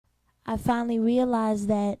I finally realized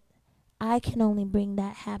that I can only bring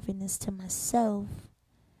that happiness to myself.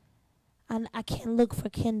 And I can't look for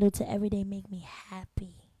Kendall to every day make me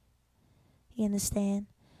happy. You understand?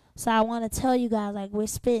 So I want to tell you guys, like, we're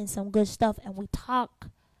spitting some good stuff, and we talk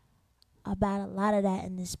about a lot of that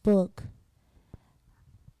in this book.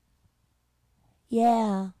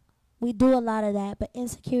 Yeah, we do a lot of that, but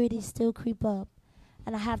insecurities still creep up.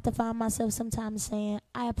 And I have to find myself sometimes saying,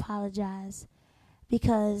 I apologize,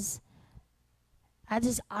 because I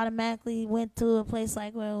just automatically went to a place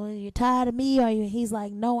like, well, you're tired of me? Or he's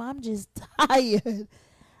like, no, I'm just tired.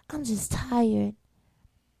 I'm just tired.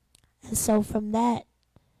 And so from that,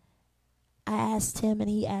 I asked him and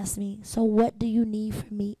he asked me, so what do you need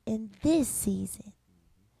from me in this season?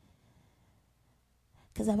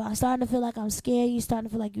 Because if I'm starting to feel like I'm scared, you starting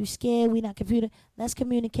to feel like you're scared, we not computer, let's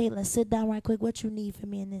communicate, let's sit down right quick, what you need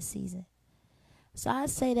from me in this season. So I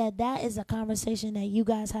say that is a conversation that you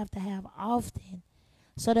guys have to have often,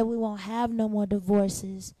 so that we won't have no more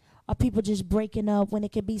divorces or people just breaking up when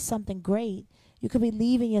it could be something great. You could be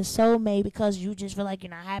leaving your soulmate because you just feel like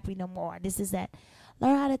you're not happy no more. This is that.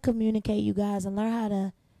 Learn how to communicate, you guys, and learn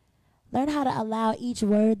how to allow each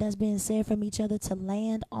word that's being said from each other to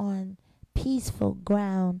land on peaceful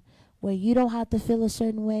ground where you don't have to feel a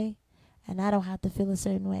certain way and I don't have to feel a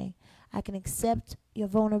certain way. I can accept your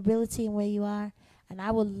vulnerability and where you are, and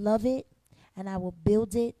I will love it, and I will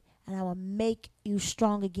build it, and I will make you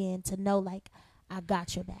strong again to know, like, I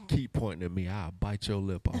got your back. Keep pointing at me. I'll bite your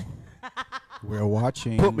lip off. We're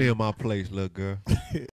watching. Put me in my place, little girl.